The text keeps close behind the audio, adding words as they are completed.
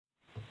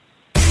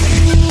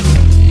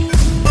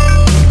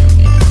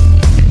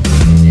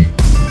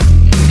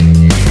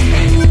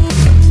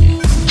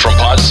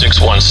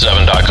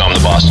POD617.com, the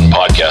Boston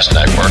Podcast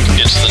Network.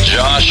 It's the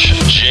Josh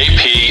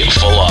JP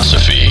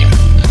philosophy.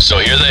 So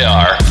here they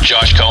are,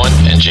 Josh Cohen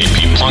and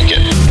JP Plunkett.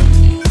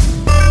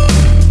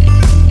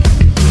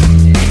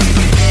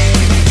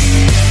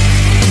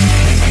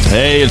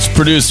 Hey, it's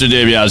producer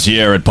Dave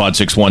Yazier at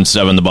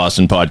POD617, the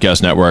Boston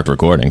Podcast Network,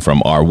 recording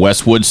from our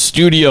Westwood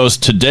studios.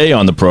 Today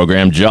on the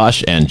program,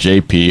 Josh and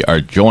JP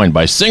are joined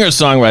by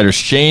singer-songwriters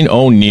Shane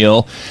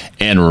O'Neill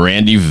and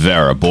Randy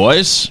Vera.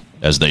 Boys,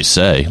 as they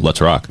say, let's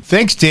rock.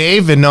 Thanks,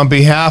 Dave. And on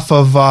behalf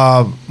of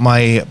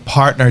my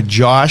partner,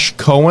 Josh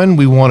Cohen,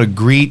 we want to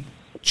greet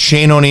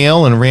Shane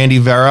O'Neill and Randy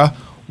Vera,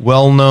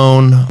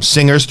 well-known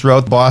singers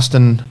throughout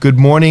Boston. Good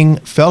morning,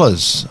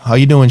 fellas. How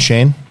you doing,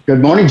 Shane? Good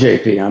morning,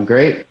 JP. I'm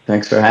great.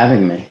 Thanks for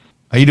having me.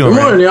 How you doing,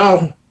 Good morning,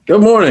 y'all. Good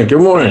morning.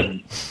 Good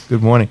morning.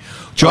 Good morning.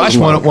 Josh,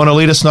 want to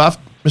lead us off,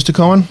 Mr.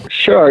 Cohen?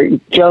 Sure.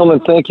 Gentlemen,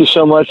 thank you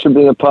so much for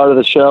being a part of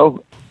the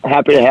show.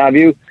 Happy to have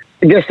you.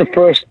 I guess the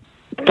first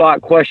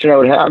thought question I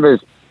would have is,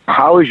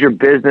 how is your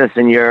business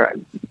and your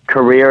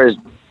career has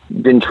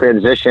been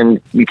transitioned?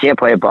 You can't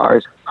play at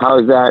bars. How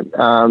has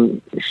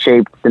that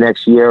shaped the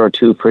next year or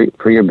two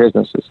for your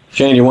businesses?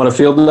 Shane, you want to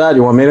field that?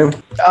 You want me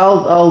to?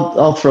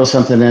 I'll throw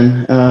something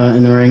in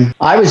the ring.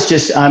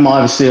 I'm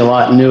obviously a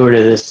lot newer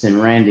to this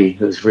than Randy,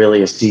 who's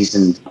really a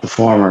seasoned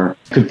performer.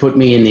 Could put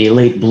me in the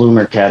late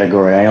bloomer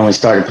category. I only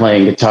started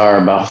playing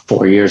guitar about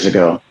 4 years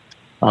ago.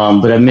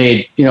 But I've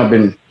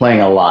been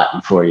playing a lot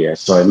in 4 years,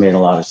 so I've made a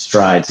lot of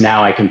strides.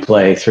 Now I can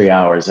play 3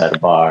 hours at a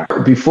bar.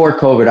 Before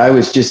COVID, I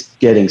was just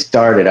getting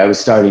started. I was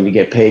starting to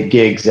get paid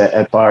gigs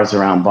at bars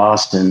around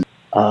Boston.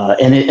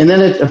 And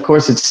then of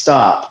course, it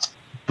stopped.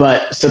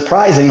 But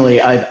surprisingly,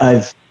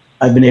 I've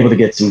been able to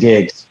get some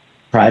gigs,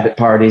 private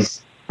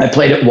parties. I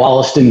played at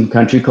Wollaston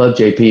Country Club.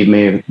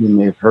 JP, you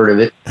may have heard of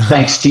it.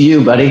 Thanks to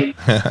you, buddy.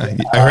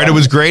 I heard it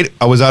was great.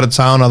 I was out of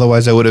town,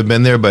 otherwise I would have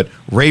been there, but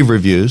rave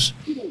reviews.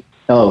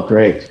 Oh,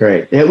 great.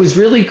 It was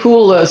really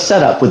cool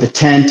setup with a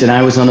tent, and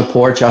I was on the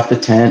porch off the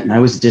tent, and I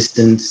was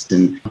distanced.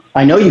 And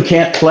I know you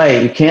can't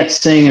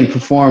sing and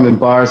perform in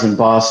bars in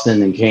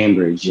Boston and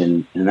Cambridge,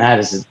 and that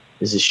is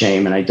a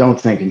shame, and I don't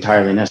think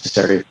entirely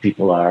necessary if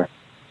people are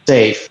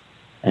safe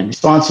and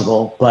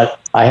responsible. But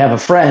I have a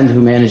friend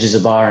who manages a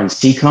bar in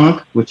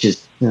Seekonk, which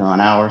is an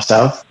hour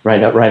south,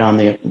 right on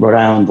the Rhode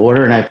Island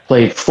border, and I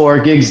played 4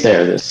 gigs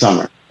there this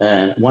summer,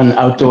 and one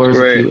outdoors,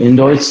 2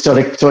 indoors, so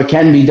it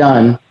can be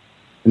done.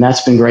 And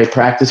that's been great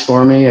practice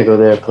for me. I go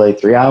there, play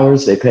 3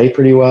 hours. They pay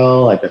pretty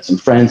well. I've got some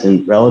friends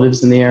and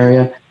relatives in the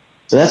area.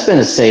 So that's been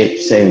a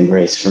saving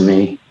grace for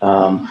me.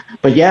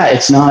 But yeah,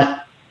 it's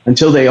not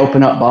until they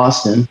open up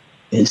Boston.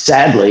 And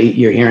sadly,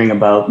 you're hearing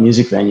about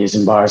music venues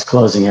and bars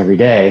closing every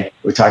day.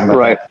 We're talking about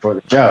that before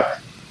the show.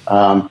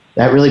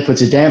 That really puts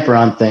a damper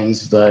on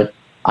things. But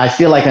I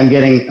feel like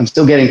I'm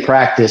still getting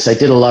practice. I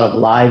did a lot of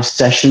live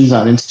sessions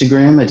on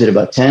Instagram. I did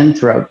about 10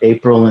 throughout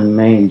April and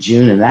May and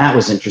June. And that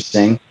was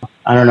interesting.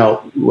 I don't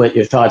know what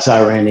your thoughts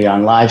are, Randy,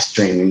 on live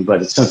streaming,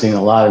 but it's something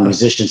a lot of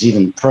musicians,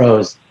 even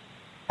pros,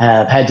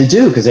 have had to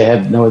do because they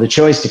have no other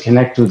choice to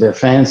connect with their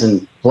fans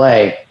and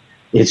play.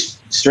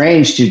 It's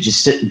strange to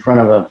just sit in front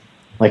of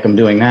like I'm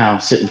doing now,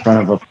 sit in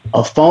front of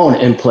a phone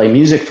and play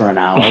music for an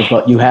hour,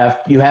 but you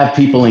have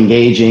people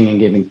engaging and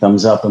giving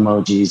thumbs up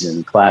emojis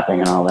and clapping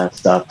and all that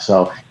stuff.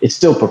 So it's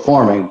still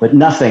performing, but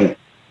nothing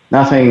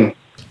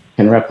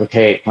can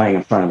replicate playing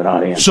in front of an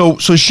audience. So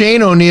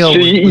Shane O'Neill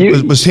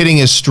was hitting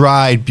his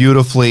stride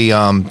beautifully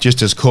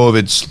just as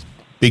COVID's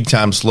big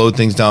time slowed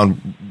things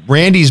down.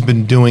 Randy's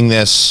been doing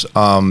this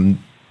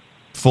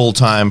full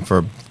time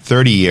for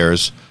 30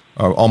 years,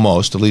 or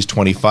almost, at least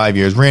 25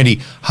 years. Randy,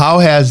 how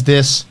has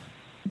this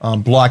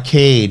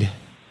blockade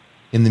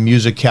in the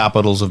music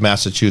capitals of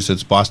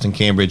Massachusetts, Boston,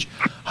 Cambridge,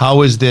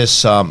 how has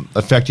this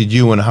affected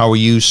you, and how are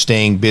you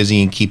staying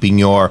busy and keeping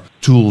your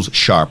tools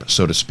sharp,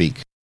 so to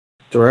speak?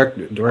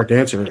 Direct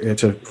answer.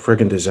 It's a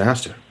freaking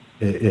disaster.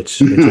 It's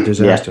a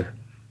disaster.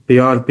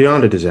 Yeah.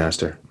 Beyond a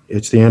disaster.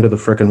 It's the end of the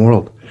freaking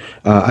world.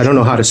 I don't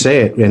know how to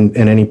say it in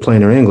any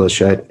plainer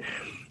English. I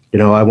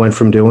went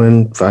from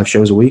doing 5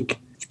 shows a week,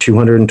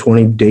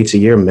 220 dates a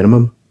year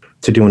minimum,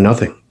 to doing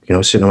nothing.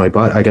 Sitting on my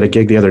butt. I got a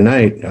gig the other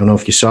night. I don't know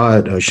if you saw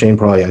it. Shane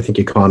probably, I think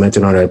you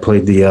commented on it. I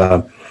played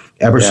the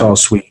Ebersol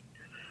Suite.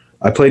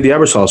 I played the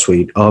Ebersol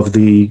Suite of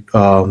the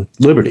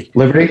Liberty.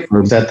 Liberty?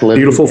 Or is that the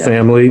Liberty? Beautiful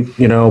family,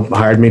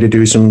 hired me to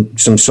do some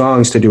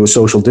songs to do a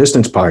social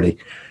distance party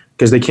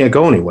because they can't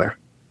go anywhere.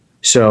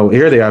 So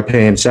here they are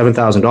paying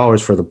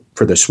 $7,000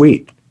 for the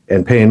suite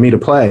and paying me to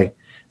play.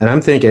 And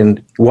I'm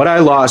thinking, what I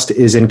lost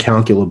is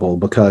incalculable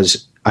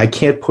because I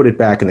can't put it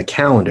back in the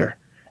calendar.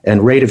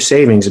 And rate of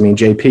savings,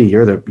 JP,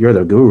 you're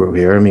the guru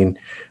here.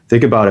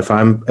 Think about if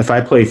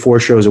I play 4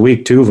 shows a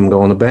week, 2 of them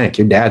go in the bank.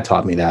 Your dad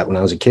taught me that when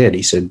I was a kid.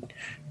 He said,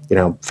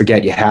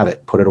 forget you have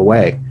it, put it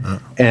away.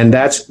 And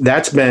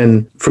that's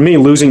been, for me,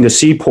 losing the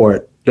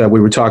Seaport that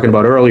we were talking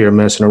about earlier,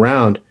 messing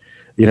around,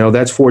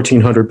 that's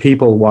 1,400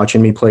 people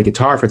watching me play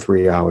guitar for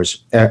 3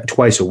 hours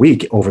twice a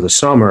week over the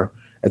summer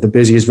at the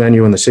busiest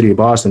venue in the city of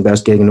Boston,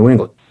 best gig in New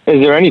England.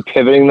 Is there any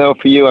pivoting, though,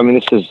 for you?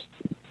 This is,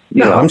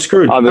 I'm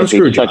screwed. Obviously,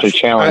 I'm screwed, such Josh. a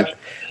challenge.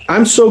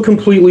 I'm so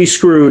completely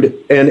screwed.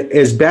 And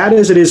as bad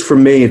as it is for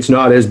me, it's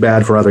not as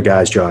bad for other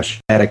guys,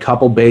 Josh. I had a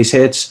couple bass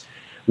hits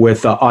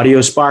with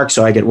Audio Spark,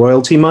 so I get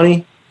royalty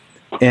money.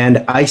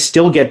 And I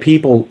still get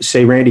people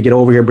say, Randy, get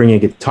over here, bring a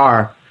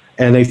guitar.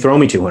 And they throw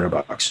me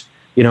 $200.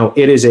 You know,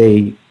 it is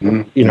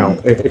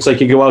it's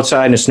like you go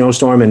outside in a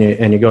snowstorm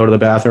and you go to the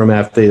bathroom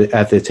at the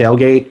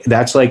tailgate.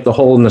 That's like the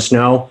hole in the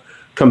snow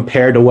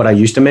compared to what I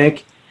used to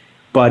make.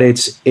 But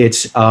it's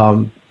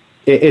awful.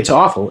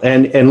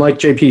 And like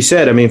JP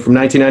said, I mean, from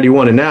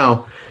 1991 and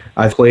now,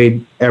 I've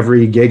played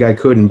every gig I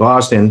could in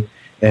Boston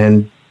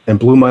and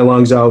blew my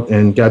lungs out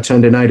and got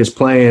tendonitis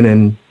playing,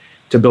 and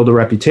to build a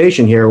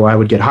reputation here where I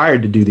would get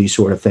hired to do these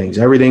sort of things.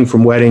 Everything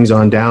from weddings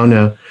on down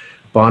to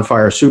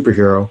Bonfire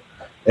Superhero,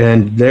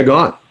 and they're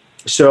gone.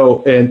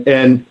 So,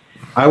 and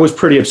I was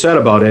pretty upset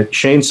about it.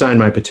 Shane signed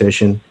my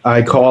petition.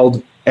 I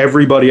called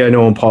everybody I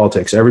know in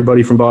politics,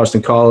 everybody from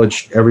Boston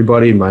College,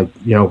 everybody, my,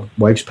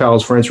 wife's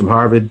pals, friends from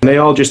Harvard. And they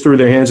all just threw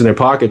their hands in their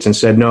pockets and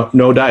said,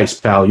 no dice,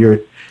 pal.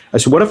 I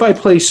said, what if I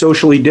play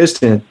socially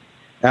distant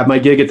at my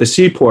gig at the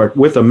Seaport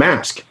with a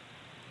mask?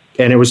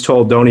 And it was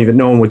told, no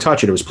one would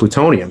touch it. It was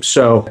plutonium.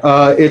 So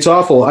it's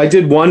awful. I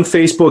did one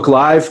Facebook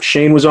Live.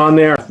 Shane was on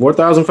there.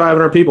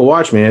 4,500 people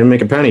watched me. I didn't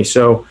make a penny.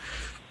 So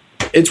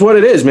it's what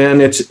it is, man.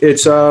 It's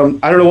I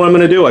don't know what I'm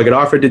going to do. I got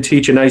offered to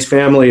teach a nice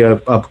family a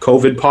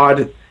COVID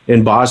pod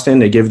in Boston.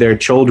 They give their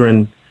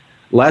children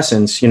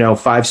lessons,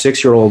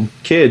 5-6-year-old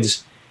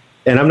kids.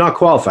 And I'm not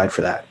qualified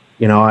for that.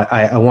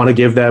 I want to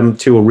give them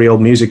to a real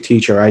music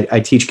teacher. I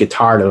teach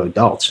guitar to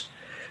adults.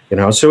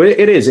 So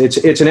it is.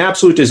 It's an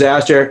absolute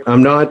disaster.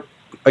 I'm not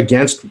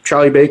against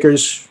Charlie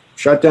Baker's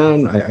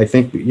shutdown. I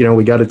think,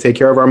 we got to take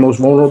care of our most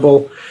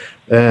vulnerable.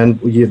 And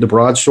the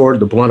broadsword,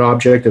 the blunt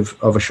object of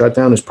a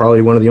shutdown is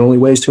probably one of the only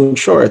ways to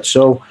ensure it.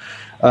 So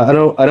I'm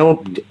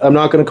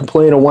not going to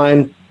complain or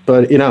whine,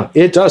 but,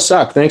 it does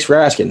suck. Thanks for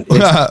asking.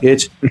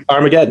 It's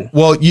Armageddon.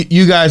 Well,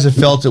 you guys have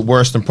felt it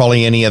worse than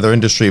probably any other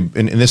industry.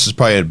 And this is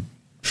probably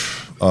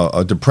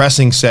a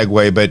depressing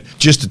segue, but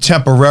just to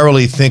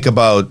temporarily think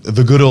about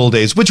the good old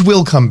days, which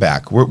will come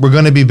back. We're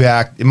going to be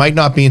back. It might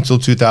not be until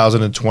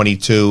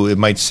 2022. It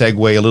might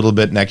segue a little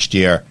bit next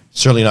year.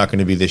 Certainly not going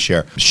to be this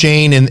year.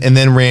 Shane and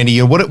then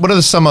Randy, what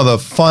are some of the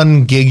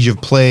fun gigs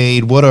you've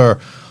played? What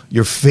are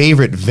your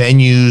favorite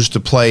venues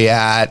to play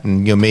at?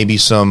 And maybe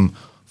some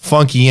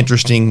funky,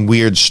 interesting,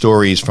 weird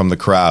stories from the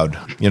crowd.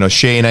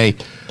 Shane,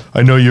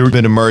 I know you've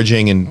been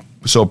emerging and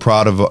so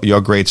proud of your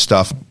great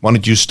stuff. Why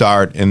don't you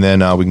start, and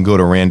then we can go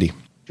to Randy.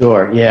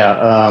 Sure.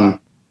 Yeah.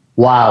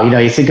 Wow.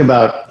 You think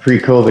about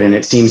pre-COVID, and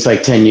it seems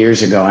like 10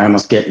 years ago. I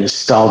almost get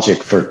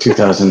nostalgic for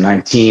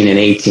 2019 and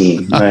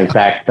 18, like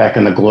back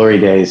in the glory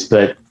days.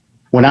 But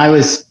when I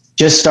was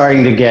just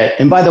starting to get,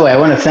 and by the way, I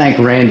want to thank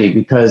Randy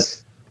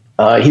because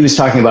he was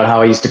talking about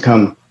how I used to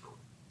come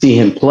see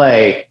him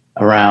play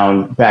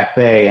around Back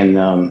Bay, and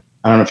I don't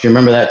know if you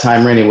remember that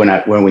time, Randy,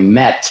 when we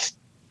met.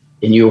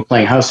 And you were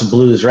playing House of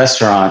Blues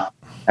restaurant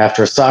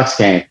after a Sox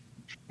game.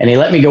 And he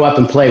let me go up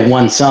and play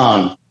one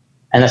song.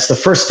 And that's the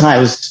first time,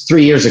 it was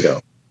 3 years ago.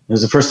 It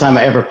was the first time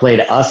I ever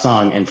played a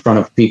song in front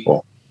of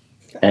people.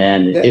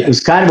 And it was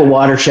kind of a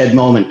watershed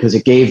moment because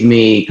it gave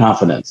me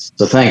confidence.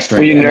 So thanks,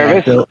 Randy. Were you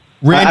nervous?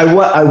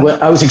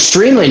 I was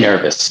extremely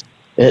nervous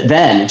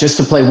then, just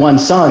to play one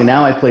song.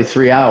 Now I play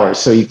 3 hours.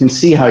 So you can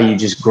see how you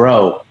just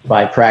grow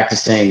by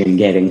practicing and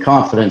getting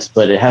confidence,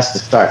 but it has to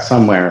start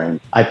somewhere.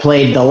 And I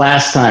played The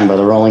Last Time by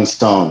the Rolling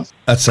Stones.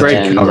 That's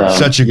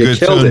such a good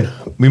tune.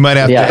 We might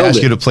have to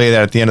ask you to play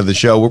that at the end of the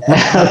show.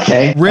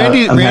 Okay.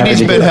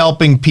 Randy's been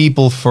helping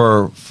people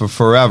for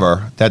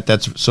forever.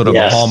 That's sort of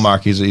a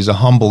hallmark. He's a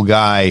humble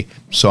guy,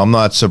 so I'm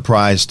not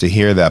surprised to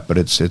hear that, but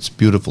it's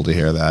beautiful to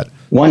hear that.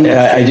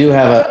 I do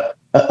have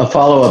a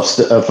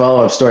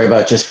follow-up story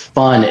about just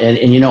fun. And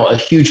a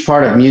huge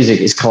part of music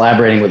is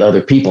collaborating with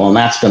other people. And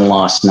that's been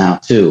lost now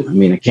too. I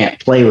mean, I can't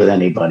play with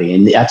anybody,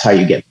 and that's how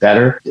you get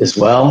better as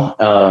well.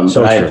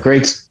 So I have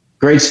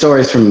great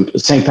stories from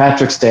St.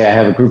 Patrick's Day. I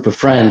have a group of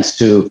friends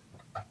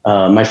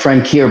my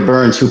friend Keir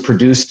Burns, who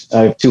produced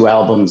 2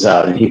 albums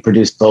out, and he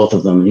produced both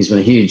of them. He's been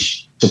a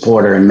huge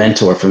supporter and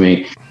mentor for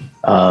me.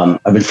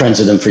 I've been friends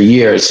with him for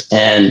years,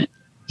 and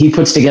he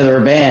puts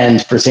together a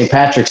band for St.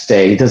 Patrick's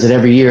Day. He does it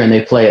every year, and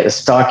they play at the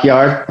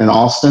Stockyard in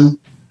Allston,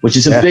 which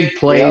is a big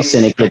place,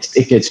 and it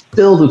gets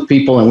filled with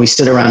people, and we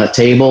sit around a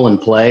table and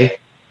play.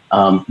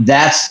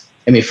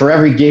 For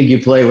every gig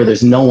you play where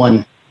there's no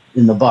one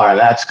in the bar,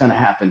 that's going to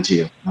happen to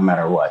you no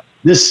matter what.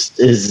 This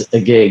is a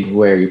gig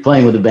where you're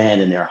playing with a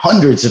band, and there are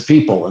hundreds of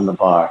people in the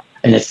bar,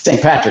 and it's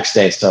St. Patrick's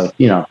Day, so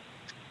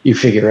you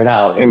figure it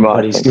out.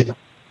 Everybody's good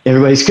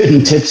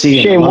and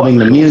tipsy and loving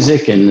the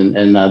music, and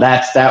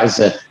that was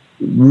a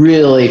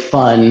really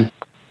fun,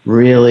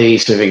 really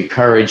sort of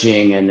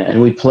encouraging,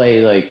 and we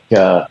play like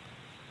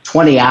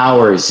 20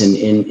 hours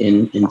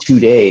in 2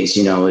 days.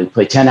 We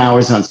play 10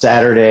 hours on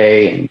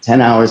Saturday and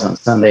 10 hours on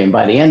Sunday, and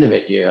by the end of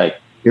it,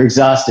 you're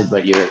exhausted,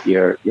 but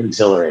you're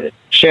exhilarated.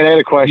 Shane, I had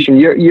a question.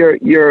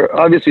 You're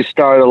obviously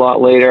started a lot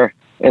later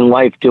in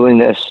life doing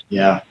this.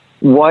 Yeah.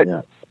 What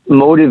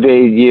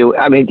motivated you?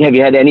 I mean, have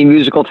you had any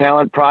musical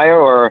talent prior,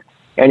 or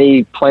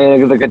any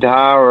playing of the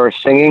guitar or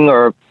singing,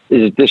 or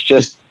is this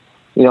just,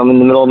 I'm in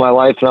the middle of my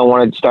life and I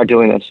want to start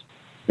doing this?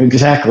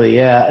 Exactly.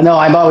 Yeah. No,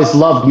 I've always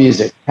loved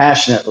music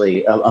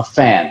passionately, a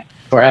fan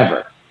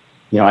forever.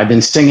 I've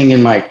been singing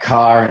in my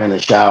car and in the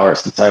shower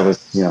since I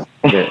was,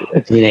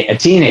 a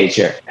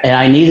teenager.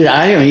 And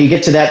you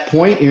get to that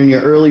point, you're in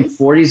your early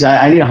 40s.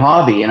 I need a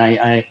hobby, and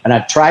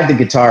I've tried the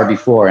guitar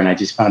before, and I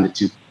just found it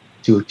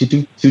too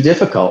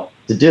difficult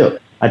to do.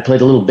 I played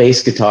a little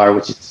bass guitar,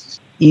 which is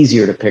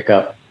easier to pick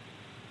up.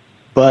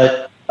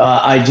 But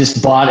I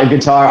just bought a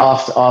guitar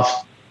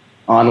off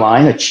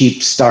online, a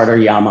cheap starter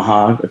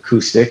Yamaha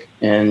acoustic,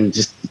 and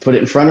just put it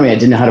in front of me. I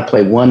didn't know how to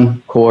play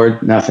one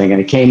chord, nothing.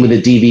 And it came with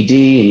a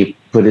DVD, and you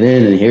put it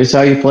in, and here's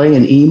how you play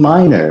an E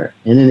minor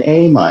and an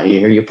A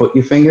minor. You put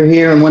your finger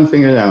here and one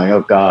finger there. I'm like,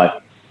 oh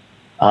God.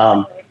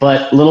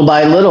 But little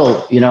by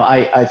little,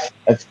 I've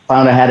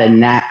found I had a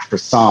knack for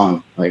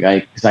song.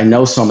 Because I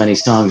know so many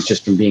songs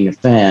just from being a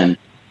fan.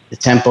 The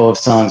tempo of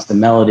songs, the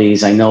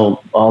melodies. I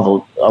know a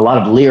lot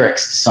of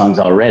lyrics to songs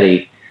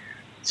already.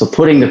 So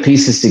putting the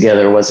pieces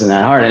together wasn't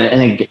that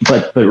hard.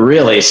 But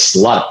really, it's a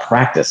lot of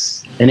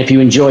practice. And if you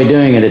enjoy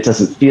doing it, it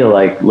doesn't feel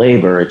like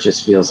labor. It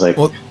just feels like...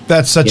 Well,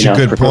 that's such a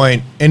good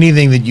point.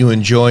 Anything that you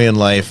enjoy in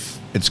life,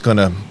 it's going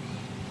to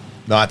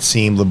not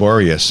seem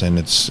laborious, and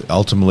it's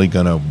ultimately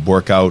going to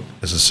work out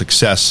as a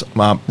success.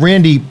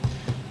 Randy,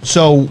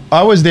 so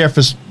I was there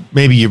for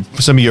maybe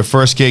some of your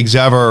first gigs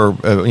ever,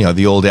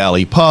 the old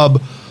Alley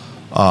Pub.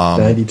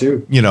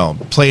 92.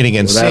 Played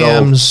against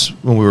Sam's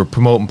when we were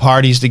promoting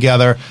parties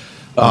together.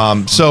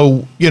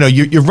 So,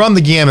 you've run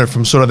the gamut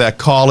from sort of that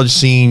college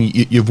scene.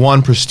 You've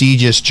won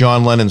prestigious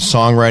John Lennon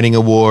Songwriting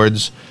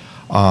Awards.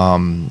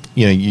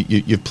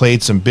 You've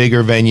played some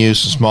bigger venues,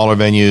 some smaller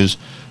venues.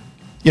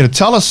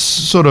 Tell us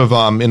sort of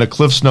in a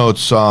Cliff's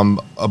Notes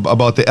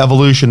about the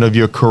evolution of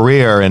your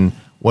career and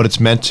what it's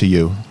meant to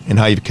you and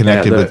how you've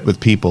connected with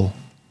people.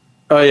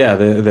 Oh, yeah.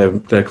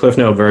 The Cliff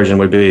Note version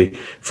would be,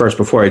 first,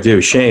 before I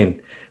do,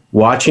 Shane,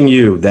 watching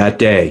you that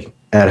day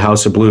at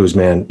House of Blues,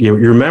 man. You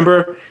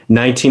remember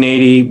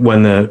 1980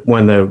 when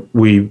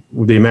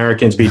the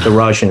Americans beat the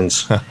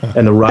Russians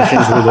and the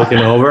Russians were looking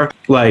over?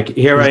 Like,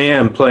 here I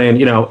am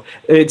playing,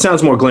 it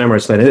sounds more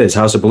glamorous than it is.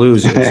 House of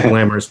Blues is a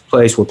glamorous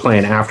place. We're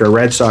playing after a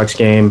Red Sox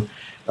game,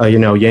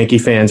 Yankee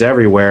fans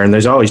everywhere. And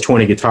there's always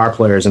 20 guitar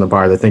players in the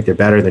bar that think they're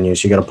better than you.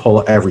 So you got to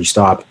pull every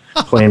stop,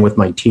 playing with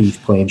my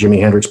teeth, playing Jimi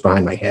Hendrix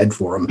behind my head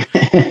for them.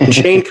 And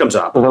Shane comes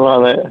up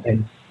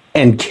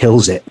and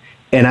kills it.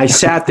 And I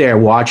sat there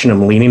watching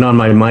him, leaning on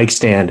my mic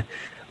stand,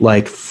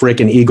 like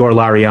frickin' Igor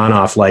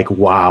Larionov, like,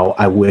 wow,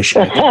 I wish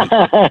I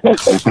could.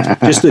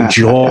 Just the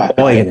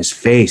joy in his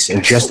face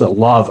and just the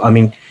love. I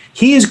mean,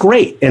 he is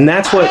great. And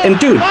that's what, and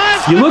dude,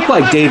 you look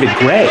like David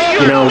Gray.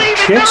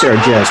 Chicks are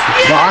just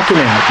gawking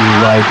at you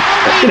like,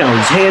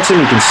 he's handsome,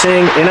 he can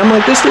sing. And I'm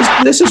like,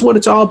 this is what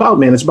it's all about,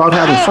 man. It's about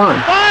having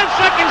fun.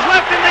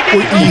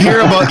 Well,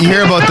 you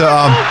hear about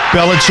the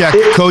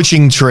Belichick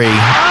coaching tree,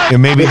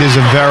 and maybe there's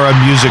a Vera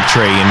music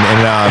tree,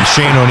 and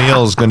Shane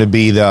O'Neill is going to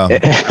be the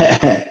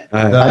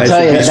I'll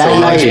tell you, that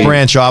night,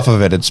 branch off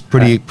of it. It's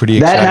pretty exciting.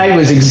 That night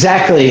was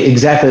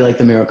exactly like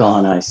the Miracle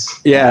on Ice.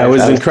 Yeah, it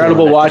was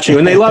incredible watching,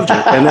 and they loved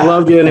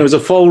you, and it was a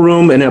full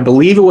room, and I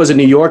believe it was a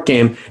New York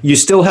game. You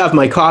still have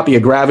my copy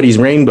of Gravity's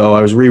Rainbow.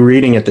 I was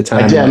rereading at the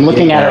time. I did. I'm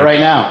looking at it right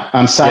now.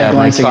 I'm side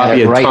glancing at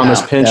it right now.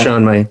 Thomas Pinch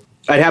on my.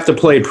 I'd have to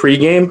play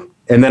pregame.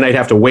 And then I'd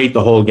have to wait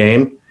the whole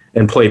game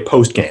and play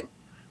post-game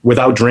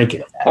without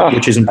drinking,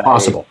 which is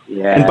impossible.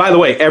 Yeah. And by the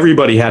way,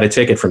 everybody had a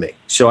ticket for me.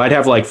 So I'd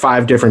have like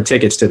 5 different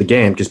tickets to the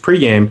game because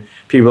pre-game,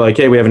 people were like,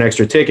 hey, we have an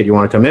extra ticket. You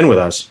want to come in with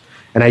us?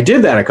 And I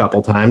did that a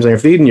couple times. And you're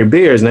feeding your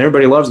beers, and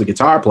everybody loves the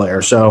guitar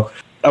player. So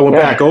I went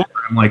back over.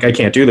 I'm like, I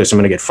can't do this. I'm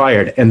going to get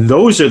fired. And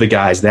those are the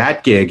guys,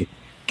 that gig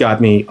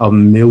got me a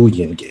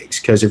million gigs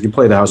because if you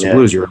play the House of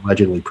Blues, you're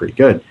allegedly pretty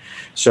good.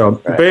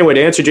 So, but anyway,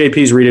 to answer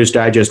JP's Reader's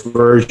Digest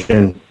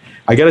version,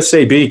 I got to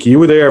say, Beak, you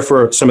were there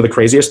for some of the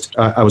craziest.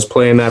 I was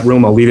playing that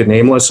room. I'll leave it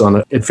nameless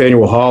at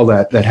Faneuil Hall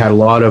that had a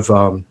lot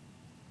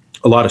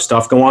of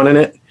stuff going on in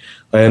it.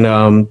 And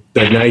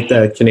that night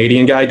that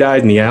Canadian guy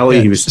died in the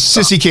alley, he was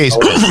sissy case.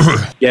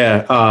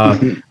 Yeah.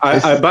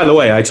 I by the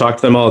way, I talk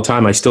to them all the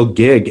time. I still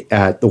gig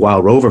at the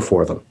Wild Rover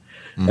for them.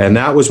 And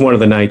that was one of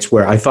the nights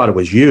where I thought it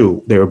was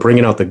you. They were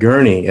bringing out the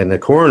gurney, and the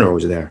coroner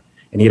was there,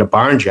 and he had a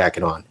barn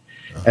jacket on.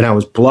 And I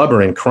was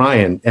blubbering,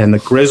 crying, and the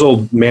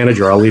grizzled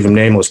manager, I'll leave him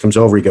nameless, comes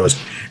over. He goes,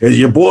 "Is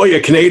your boy a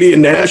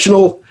Canadian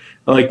national?"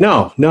 I'm like,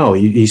 no,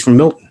 he's from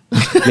Milton.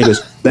 And he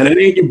goes, "Then it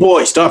ain't your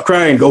boy. Stop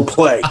crying. Go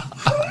play."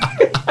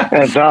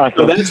 That's awesome.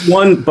 So that's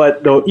one.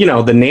 But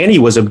the nanny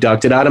was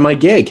abducted out of my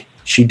gig.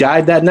 She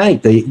died that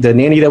night. The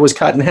nanny that was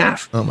cut in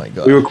half. Oh my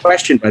God. We were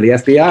questioned by the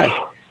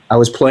FBI. I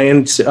was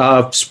playing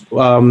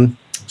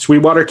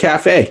Sweetwater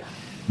Cafe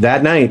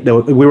that night.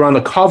 We were on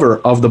the cover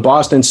of the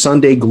Boston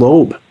Sunday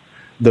Globe.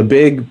 The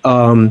big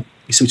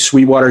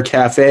Sweetwater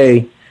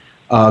Cafe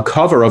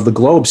cover of the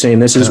Globe saying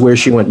this is where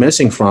she went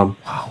missing from.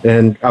 Wow.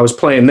 And I was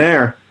playing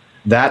there,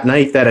 that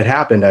night that it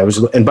happened,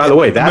 and by the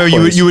way, that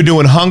place, you were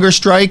doing Hunger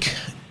Strike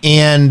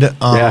and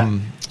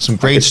some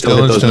great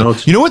Stones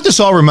tunes. You know what this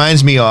all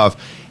reminds me of?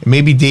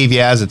 Maybe Dave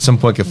Yaz at some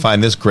point could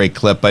find this great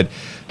clip, but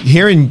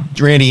hearing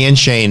Randy and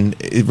Shane,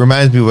 it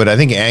reminds me of what I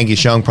think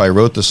Angus Young probably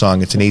wrote the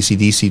song. It's an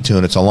AC/DC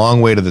tune. It's A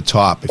Long Way to the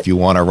Top if you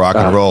want to rock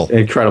and roll.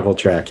 Incredible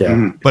track, yeah.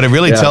 Mm-hmm. But it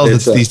really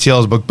tells these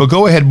tales. But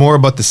go ahead more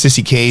about the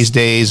Sissy K's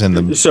days and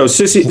the. So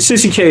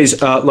Sissy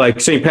K's, like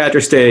St.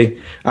 Patrick's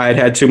Day, I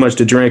had too much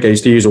to drink. I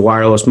used to use a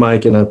wireless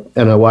mic and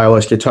a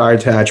wireless guitar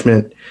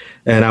attachment,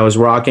 and I was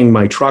rocking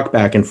my truck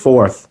back and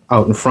forth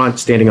out in front,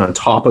 standing on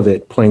top of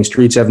it, playing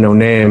Streets Have No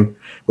Name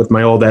with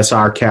my old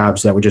SR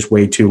cabs that were just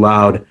way too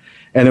loud.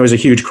 And there was a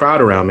huge crowd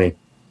around me.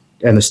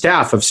 And the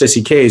staff of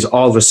Sissy K's,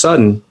 all of a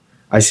sudden,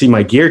 I see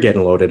my gear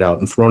getting loaded out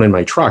and thrown in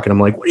my truck. And I'm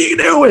like, what are you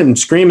doing?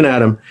 Screaming at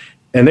them.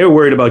 And they were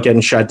worried about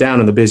getting shut down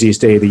on the busiest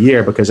day of the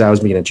year because I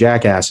was being a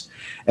jackass.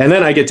 And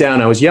then I get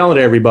down, I was yelling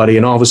at everybody,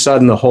 and all of a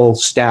sudden the whole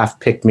staff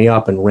picked me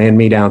up and ran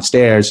me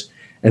downstairs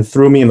and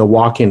threw me in the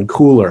walk-in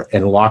cooler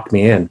and locked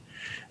me in.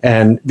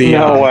 And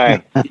no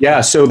way.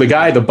 Yeah, so the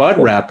guy, the Bud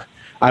rep,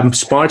 I'm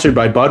sponsored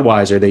by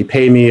Budweiser. They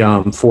pay me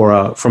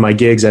for my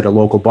gigs at a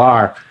local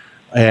bar.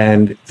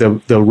 And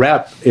the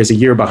rep is a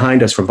year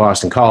behind us from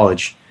Boston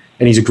College,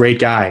 and he's a great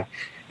guy.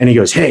 And he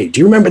goes, hey,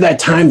 do you remember that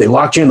time they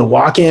locked you in the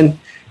walk-in?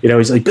 You know,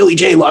 he's like, Billy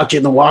J locked you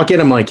in the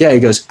walk-in. I'm like, yeah. He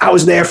goes, I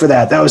was there for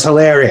that. That was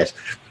hilarious.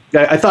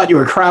 I thought you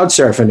were crowd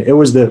surfing. It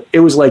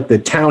was like the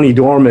Townie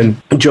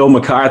Dorman, Joe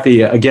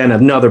McCarthy, again,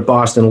 another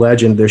Boston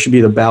legend. There should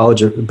be the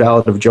Ballad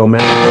of Joe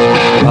Mack.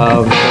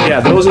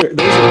 Those are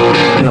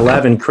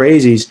 9/11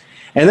 crazies.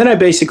 And then I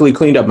basically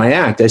cleaned up my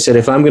act. I said,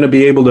 if I'm going to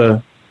be able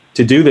to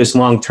do this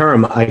long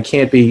term, I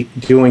can't be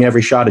doing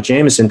every shot of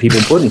Jameson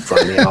people put in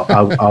front of me.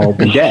 I'll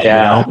be dead.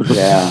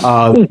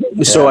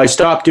 So I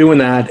stopped doing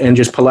that and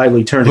just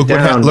politely turned it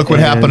down. Look what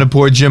happened to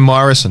poor Jim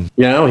Morrison.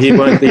 You know, he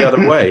went the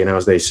other way. You know,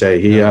 as they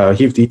say, he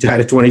died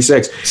at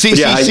 26.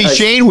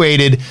 Shane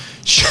waited.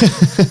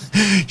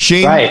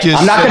 Shane, right.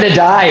 I'm not going to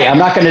die. I'm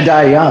not going to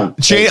die young.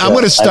 Shane, I'm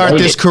going to start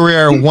this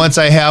career once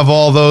I have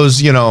all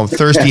those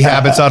thirsty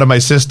habits out of my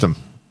system.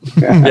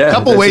 A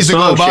couple ways to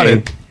go about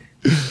it.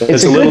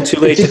 It's a little too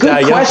late to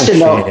die young. It's a good question,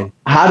 though.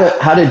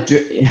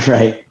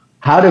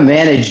 How to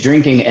manage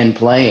drinking and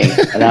playing.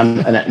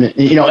 And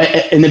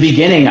in the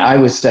beginning, I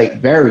was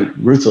like very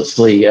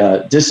ruthlessly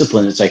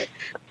disciplined. It's like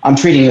I'm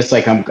treating this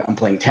like I'm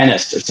playing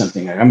tennis or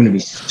something. Like I'm going to be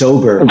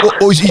sober. You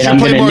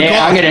play more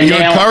golf.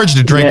 You're encouraged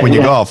to drink when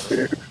you golf.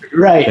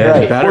 Right.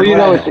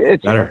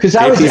 It's better. Because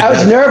I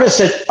was nervous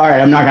that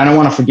I don't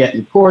want to forget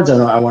the chords.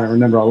 I want to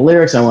remember all the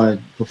lyrics. I want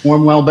to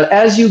perform well. But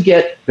as you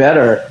get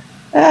better,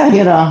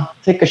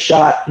 take a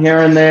shot here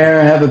and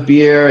there, have a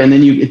beer, and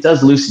then it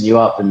does loosen you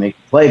up and make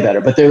you play better.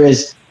 But there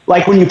is,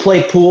 like when you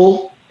play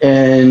pool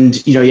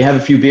and, you have a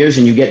few beers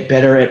and you get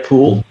better at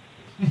pool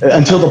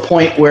until the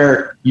point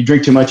where you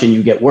drink too much and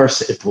you get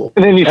worse at pool.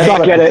 And then you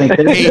suck at it.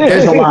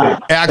 There's a line.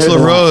 Axl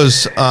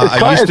Rose,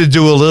 I used to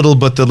do a little,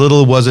 but the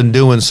little wasn't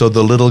doing, so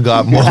the little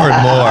got more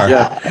and more.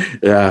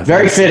 Yeah.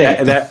 Very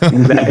fitting.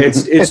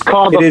 It's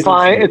called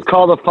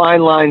a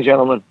fine line,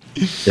 gentlemen.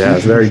 Yeah,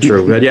 it's very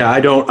true. But yeah, I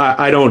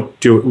don't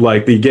do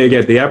like the gig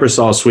at the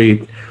Ebersol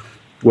Suite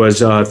was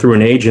through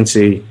an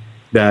agency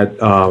that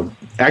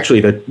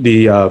actually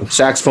the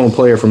saxophone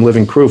player from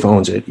Living Proof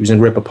owns it. He was in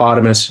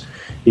Rippopotamus.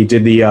 He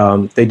did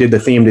they did the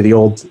theme to the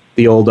old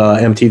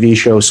MTV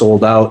show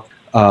Sold Out.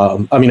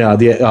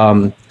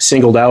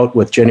 Singled Out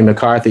with Jenny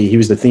McCarthy. He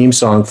was the theme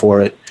song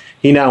for it.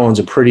 He now owns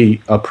a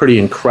pretty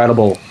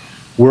incredible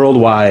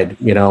worldwide,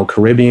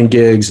 Caribbean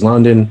gigs,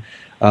 London.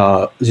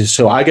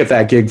 So I get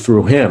that gig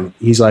through him.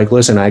 He's like,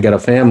 listen, I got a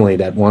family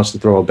that wants to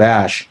throw a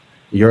bash.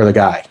 You're the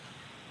guy.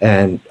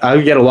 And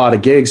I get a lot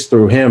of gigs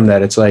through him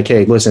that it's like,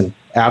 hey, listen,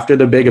 after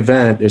the big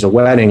event, there's a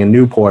wedding in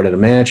Newport at a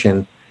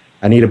mansion.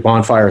 I need a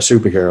bonfire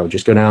superhero.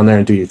 Just go down there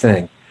and do your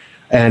thing.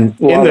 And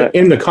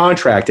in the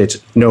contract, it's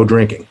no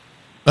drinking,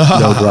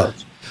 no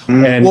drugs.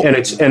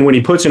 And when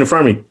he puts it in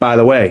front of me, by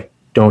the way,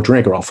 don't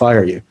drink or I'll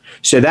fire you.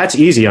 So that's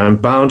easy. I'm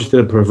bound to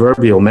the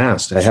proverbial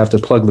mast. I have to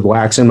plug the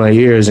wax in my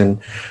ears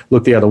and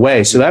look the other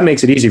way. So that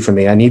makes it easy for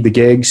me. I need the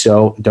gig,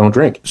 so don't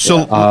drink.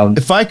 So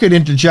if I could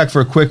interject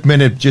for a quick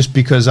minute, just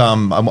because I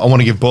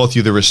want to give both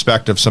you the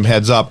respect of some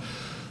heads up.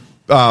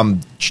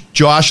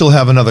 Josh will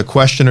have another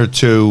question or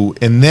two.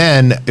 And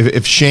then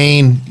if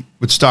Shane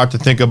would start to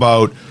think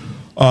about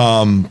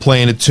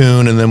playing a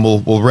tune, and then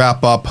we'll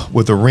wrap up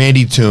with a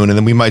Randy tune, and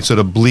then we might sort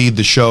of bleed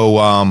the show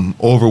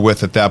over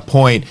with at that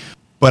point.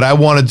 But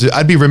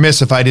I'd be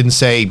remiss if I didn't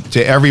say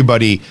to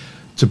everybody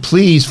to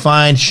please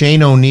find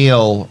Shane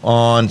O'Neill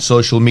on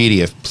social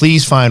media.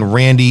 Please find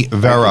Randy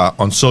Vera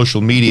on social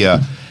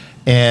media.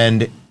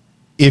 And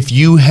if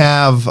you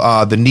have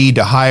the need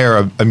to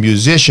hire a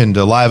musician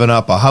to liven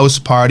up a house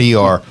party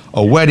or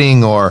a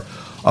wedding or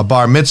a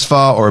bar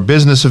mitzvah or a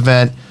business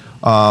event,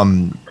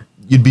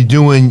 you'd be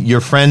doing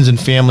your friends and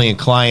family and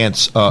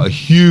clients a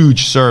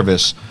huge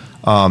service.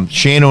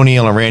 Shane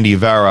O'Neill and Randy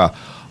Vera.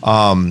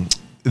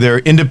 They're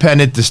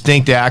independent,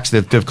 distinct acts.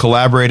 They've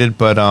collaborated,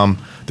 but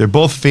they're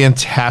both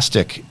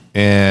fantastic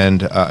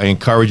and I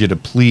encourage you to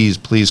please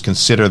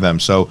consider them.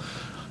 So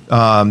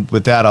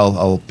with that,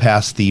 I'll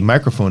pass the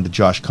microphone to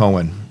Josh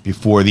Cohen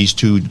before these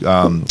two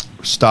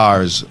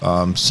stars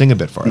sing a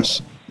bit for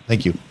us.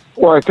 Thank you.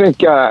 Well, I think,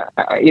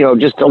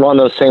 just along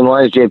those same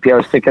lines, JP, I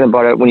was thinking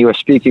about it when you were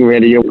speaking,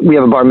 Randy. We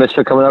have a bar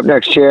mitzvah coming up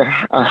next year.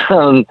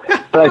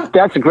 But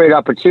that's a great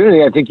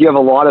opportunity. I think you have a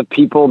lot of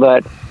people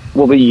that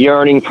will be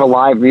yearning for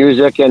live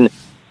music. And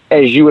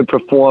as you had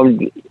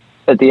performed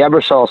at the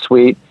Ebersol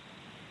Suite,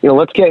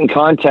 let's get in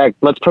contact.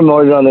 Let's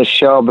promote it on this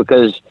show,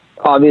 because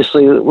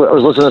obviously I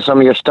was listening to some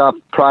of your stuff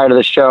prior to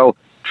the show.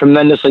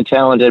 Tremendously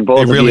talented,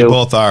 both of you. They really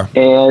both are.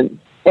 And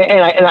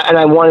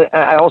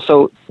I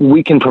also,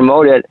 we can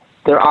promote it.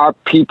 There are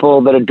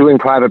people that are doing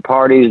private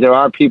parties. There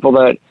are people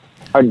that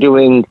are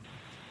doing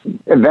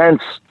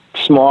events,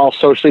 small,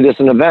 socially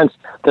distant events,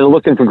 that are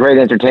looking for great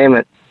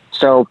entertainment.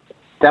 So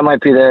that might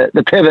be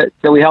the pivot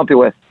that we help you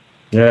with.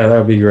 Yeah, that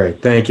would be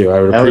great. Thank you.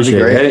 I would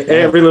appreciate it.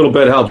 Every little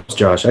bit helps,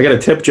 Josh. I got a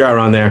tip jar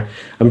on there.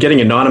 I'm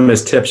getting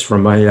anonymous tips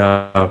from my,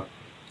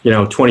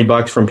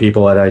 $20 from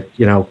people that I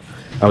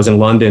was in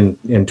London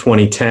in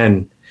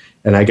 2010,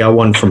 and I got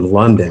one from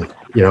London.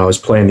 I was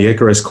playing the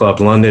Icarus Club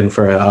London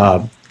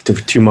for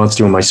 2 months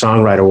doing my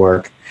songwriter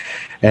work,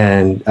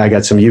 and I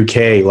got some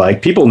UK.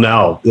 Like, people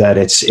know that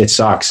it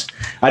sucks.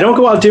 I don't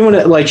go out doing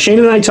it. Like Shane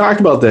and I talked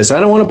about this. I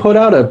don't want to put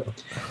out a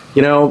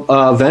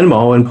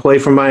Venmo and play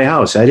from my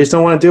house. I just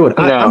don't want to do it.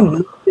 No. I'm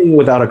nothing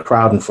without a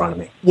crowd in front of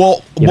me.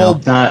 Well,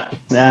 not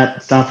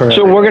for.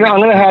 So I'm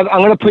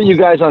gonna put you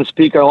guys on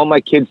speaker. I want my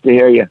kids to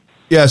hear you.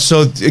 Yeah,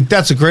 so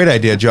that's a great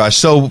idea, Josh.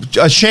 So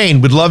Shane,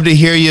 would love to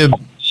hear you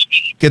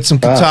get some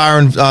guitar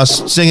and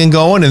singing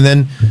going, and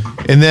then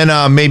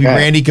maybe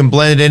Randy can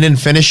blend it in and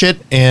finish it.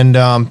 And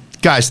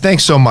guys,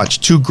 thanks so much.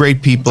 Two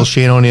great people,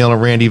 Shane O'Neill and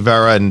Randy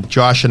Vera, and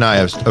Josh and I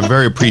are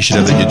very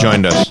appreciative that you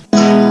joined us.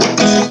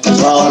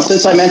 Well,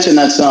 since I mentioned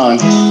that song,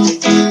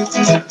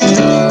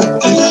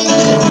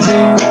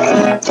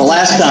 the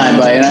last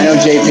time, and I know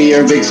JP,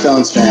 you're a big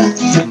Stones fan.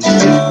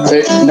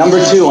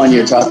 Number 2 on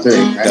your top 3.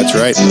 Right? That's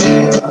right.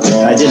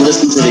 I did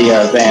listen to the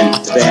band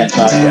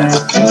podcast.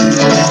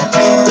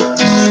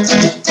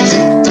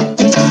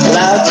 Well,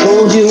 I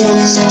told you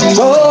once,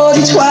 told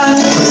you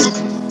twice,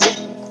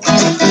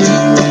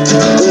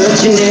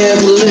 but you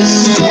never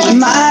listened to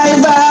my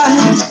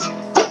advice.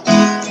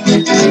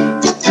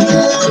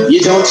 You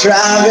don't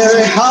try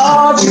very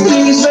hard to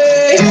please me.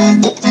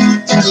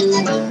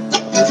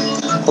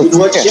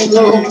 What you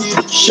know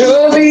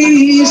should be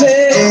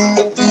easy.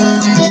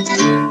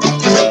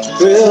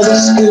 Well,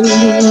 this could be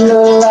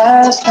the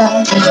last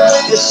time.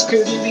 This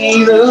could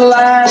be the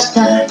last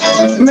time.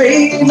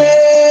 Maybe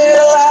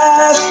the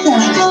last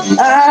time.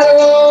 I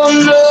don't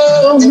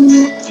know.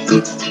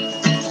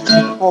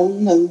 Oh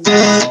no.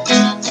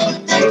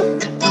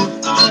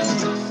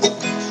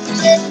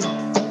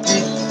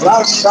 Well,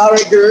 I'm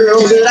sorry,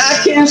 girl, that I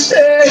can't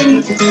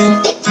stay.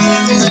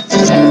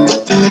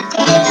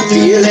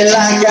 Feeling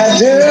like I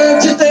do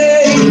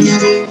today.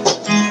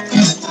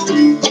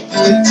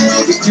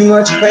 There's too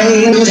much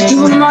pain, there's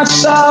too much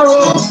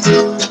sorrow.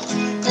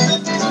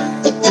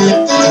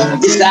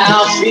 Guess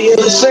I'll feel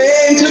the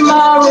same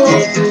tomorrow.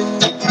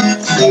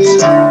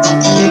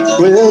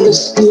 Well,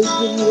 this could be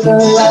the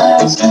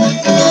last time.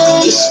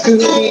 This could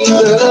be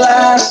the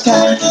last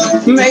time.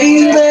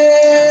 Maybe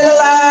the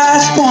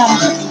last time.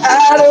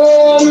 I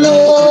don't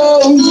know.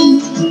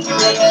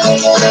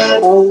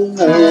 Oh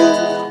no.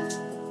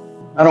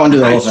 I don't want to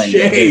do the whole thing.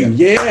 Shane,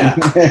 yeah.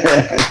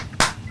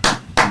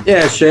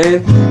 Yeah,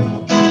 Shane.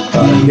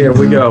 Here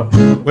we go.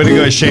 Way to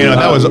go, Shane.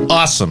 That was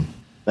awesome.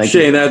 Thank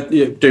Shane,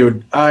 you.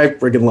 Dude, I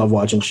freaking love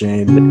watching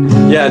Shane.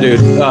 Yeah,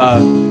 dude.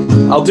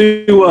 I'll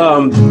do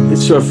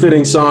it's a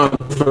fitting song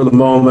for the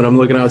moment. I'm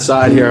looking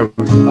outside here.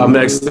 I'm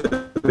next to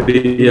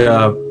the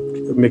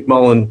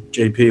McMullen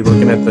JP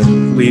looking at the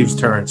leaves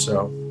turn,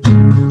 so.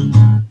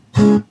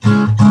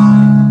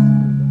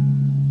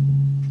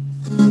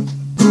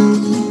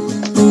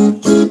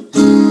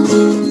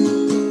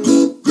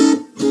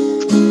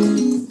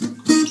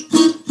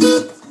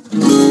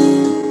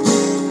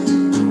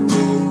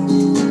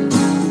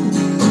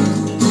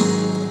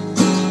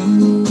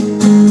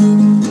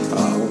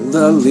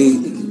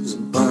 Leaves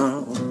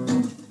brown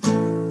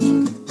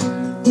and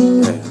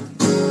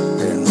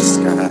the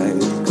sky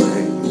is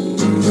gray.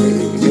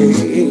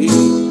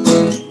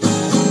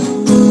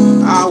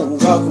 I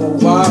woke up a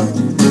while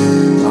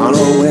on a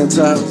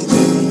winter's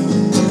day.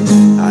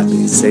 I'd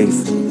be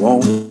safe and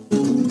warm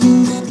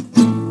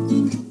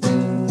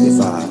if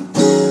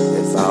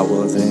I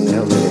was in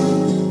LA,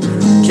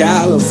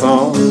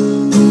 California.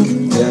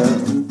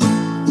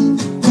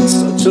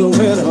 Such a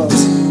winter.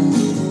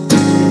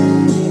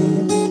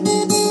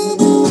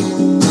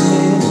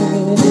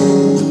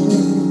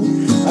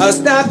 I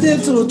stopped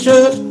into a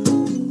church.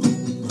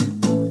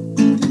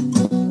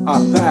 I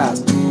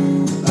passed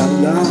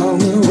along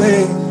the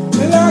way,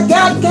 and I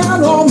got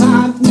down on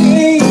my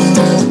knees.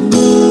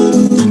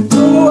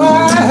 So I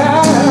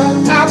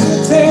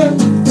pretend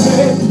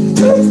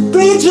the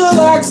preacher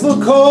likes the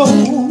cold.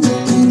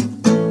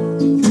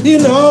 You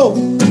know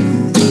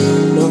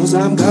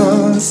 'cause I'm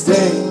gonna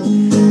stay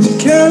in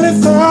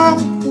California,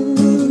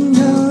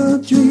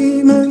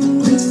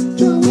 dreaming this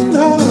Joan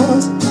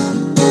horse.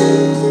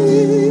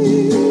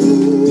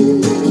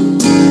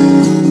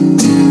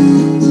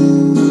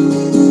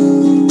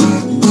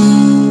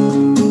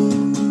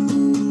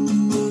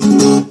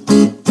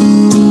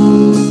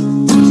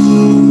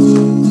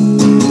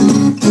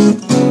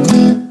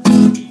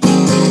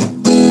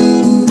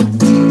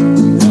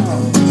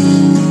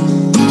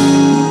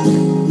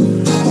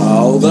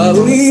 The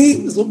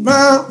leaves are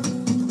brown,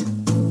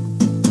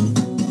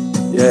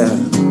 yeah,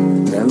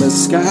 and the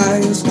sky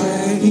is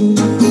gray.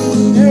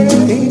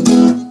 Hey.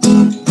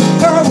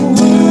 Oh,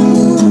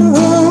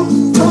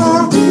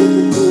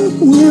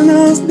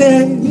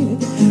 Wednesday.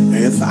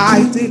 If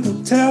I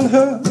didn't tell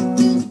her,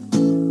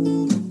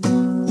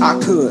 I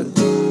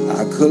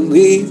could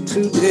leave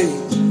today.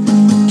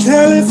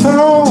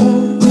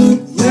 California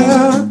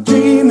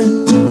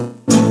dreaming,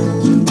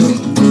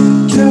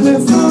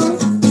 California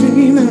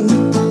dreaming.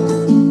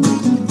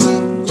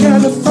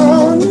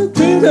 California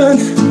dreaming,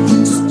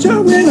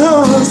 Joan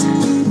horse.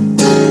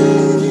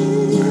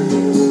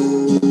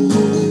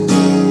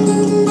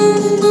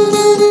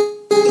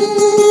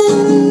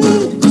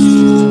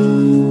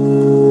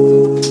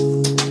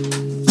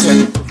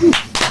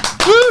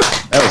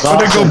 That was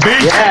awesome. Go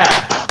big.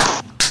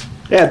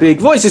 Yeah, big.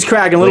 Voice is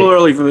cracking a little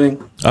early for me.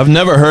 I've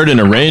never heard an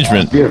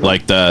arrangement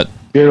like that.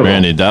 Beautiful.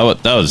 Randy, that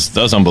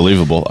was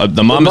unbelievable.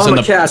 The Mama's in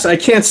the Cass. I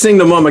can't sing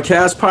the Mama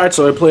Cass part,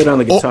 so I played on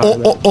the guitar.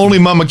 Only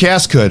Mama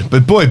Cass could.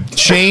 But boy,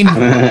 Shane,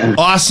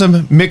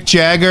 awesome. Mick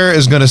Jagger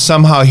is going to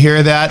somehow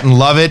hear that and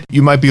love it.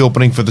 You might be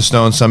opening for the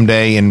Stones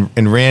someday. And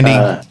Randy,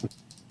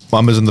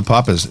 Mamas and the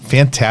Papas,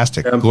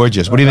 fantastic,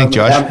 gorgeous. What do you think,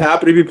 Josh? I'm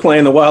happy to be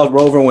playing the Wild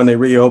Rover when they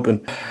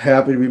reopen.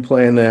 Happy to be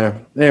playing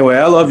there. Anyway,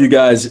 I love you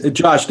guys.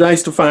 Josh,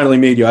 nice to finally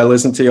meet you. I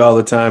listen to you all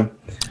the time.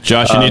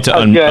 Josh, you need to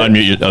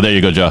unmute you. Oh, there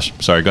you go, Josh.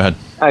 Sorry, go ahead.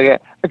 Okay.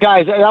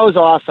 Guys, that was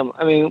awesome.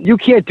 I mean, you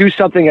can't do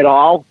something at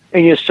all,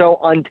 and you're so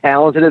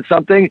untalented at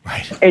something,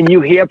 and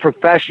you hear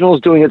professionals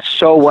doing it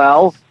so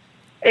well,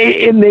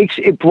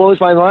 it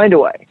blows my mind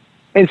away.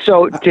 And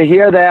so to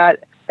hear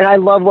that, and I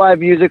love live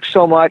music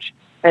so much,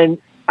 and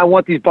I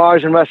want these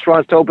bars and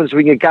restaurants to open so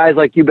we can get guys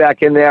like you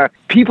back in there.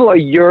 People are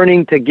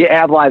yearning to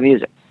have live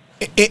music.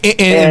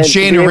 And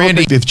Shane and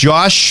Randy, if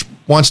Josh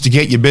wants to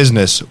get you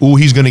business,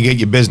 he's going to get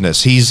you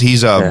business.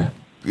 He's a...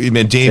 I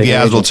mean, Dave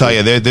Yaz will tell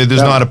you,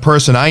 there's not a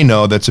person I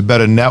know that's a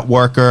better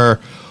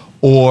networker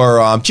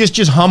or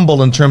just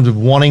humble in terms of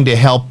wanting to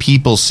help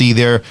people see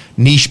their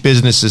niche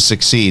businesses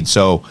succeed.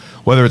 So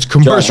whether it's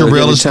commercial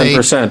real estate,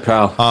 10%,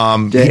 pal.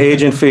 The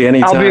agent fee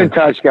anytime. I'll be in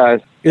touch, guys.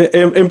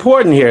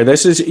 Important here.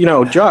 This is,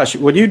 Josh,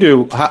 what you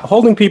do,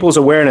 holding people's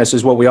awareness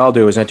is what we all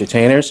do as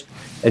entertainers,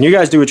 and you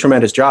guys do a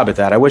tremendous job at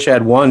that. I wish I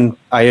had one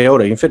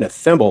iota. You can fit in a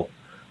thimble,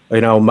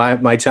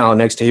 my talent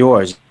next to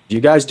yours. You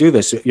guys do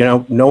this,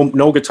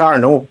 no guitar,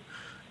 no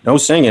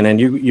singing, and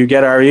you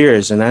get our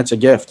ears, and that's a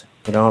gift.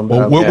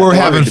 We're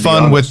having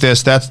fun with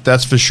this,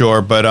 that's for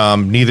sure. But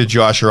neither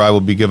Josh or I will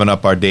be giving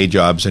up our day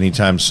jobs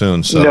anytime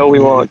soon. So no, we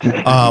won't.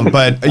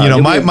 But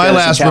my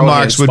last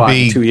remarks would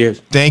be: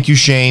 thank you,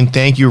 Shane.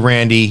 Thank you,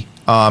 Randy.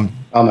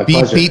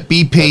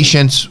 Be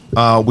patient.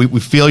 We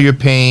feel your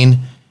pain,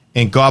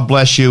 and God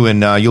bless you.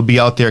 And you'll be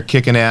out there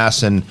kicking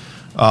ass and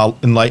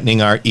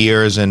enlightening our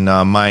ears and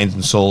minds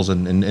and souls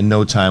in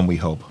no time, we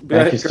hope.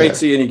 Great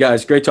seeing you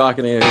guys. Great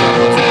talking to you.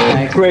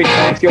 Thanks. Great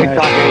talking to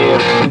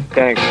you.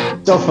 Thanks.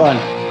 So fun.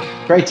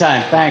 Great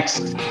time. Thanks.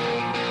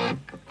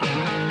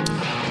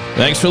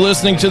 Thanks for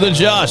listening to the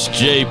Josh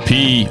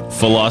JP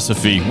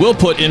Philosophy. We'll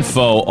put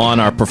info on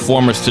our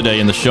performers today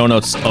in the show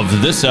notes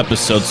of this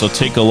episode, so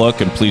take a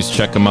look and please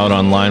check them out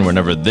online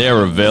whenever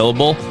they're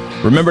available.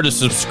 Remember to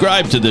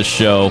subscribe to this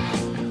show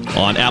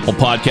on Apple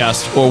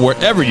Podcasts or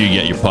wherever you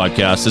get your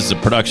podcasts. This is a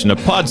production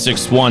of Pod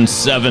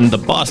 617, the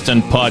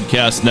Boston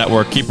Podcast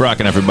Network. Keep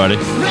rocking, everybody.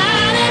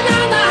 Riding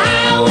on the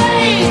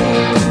highway,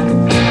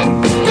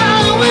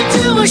 going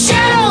to a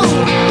show,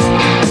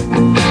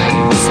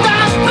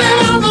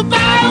 stopping on the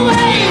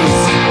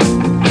byways,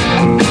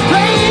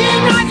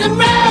 playing rock and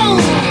roll,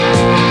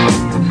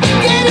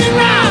 getting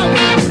robbed,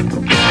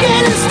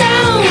 getting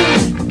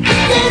stoned,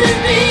 getting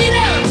beat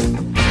up,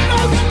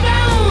 broken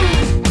bones.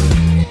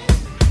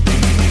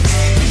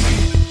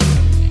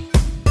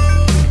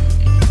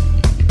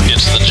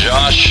 It's the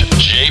Josh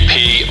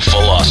JP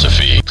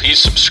Philosophy. Please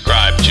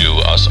subscribe to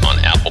us on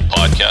Apple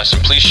Podcasts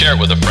and please share it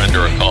with a friend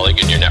or a colleague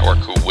in your network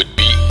who would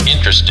be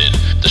interested.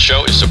 The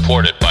show is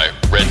supported by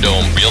Red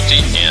Dome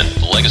Realty and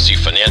Legacy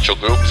Financial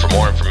Group. For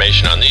more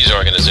information on these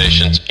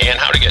organizations and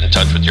how to get in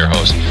touch with your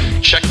host,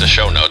 check the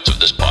show notes of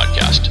this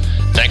podcast.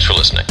 Thanks for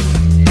listening.